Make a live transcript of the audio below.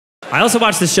I also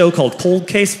watched this show called Cold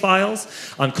Case Files.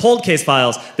 On Cold Case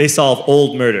Files, they solve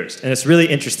old murders. And it's really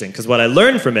interesting, because what I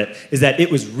learned from it is that it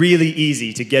was really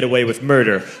easy to get away with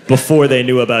murder before they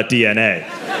knew about DNA.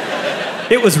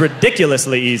 It was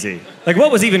ridiculously easy. Like,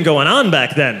 what was even going on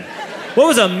back then? What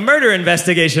was a murder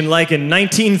investigation like in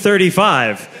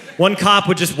 1935? One cop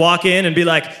would just walk in and be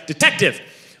like, "Detective,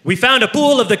 we found a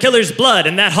pool of the killer's blood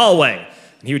in that hallway."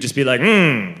 And he would just be like,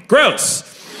 gross.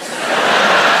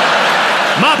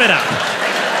 Mop it up.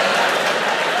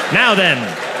 Now then,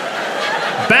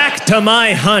 back to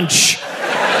my hunch.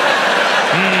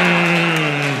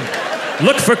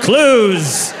 Look for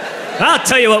clues. I'll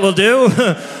tell you what we'll do.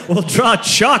 We'll draw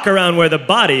chalk around where the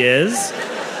body is.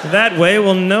 That way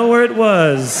we'll know where it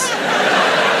was.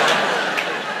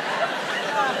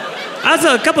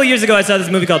 Also, a couple years ago, I saw this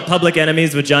movie called Public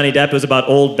Enemies with Johnny Depp. It was about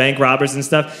old bank robbers and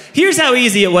stuff. Here's how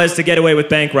easy it was to get away with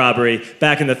bank robbery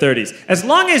back in the 30s. As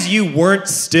long as you weren't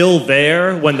still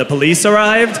there when the police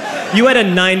arrived, you had a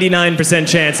 99%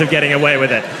 chance of getting away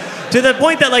with it. To the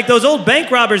point that, like, those old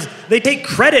bank robbers, they take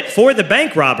credit for the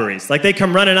bank robberies. Like, they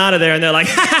come running out of there and they're like,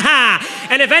 "Ha ha ha!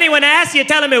 And if anyone asks, you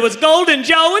tell them it was Golden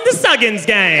Joe and the Suggins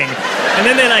gang." And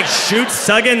then they, like, shoot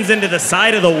Suggins into the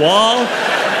side of the wall.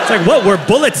 It's like, what, were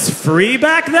bullets free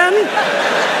back then?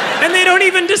 And they don't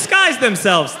even disguise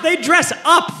themselves. They dress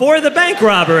up for the bank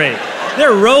robbery.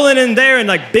 They're rolling in there in,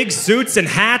 like, big suits and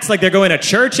hats like they're going to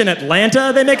church in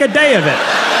Atlanta. They make a day of it.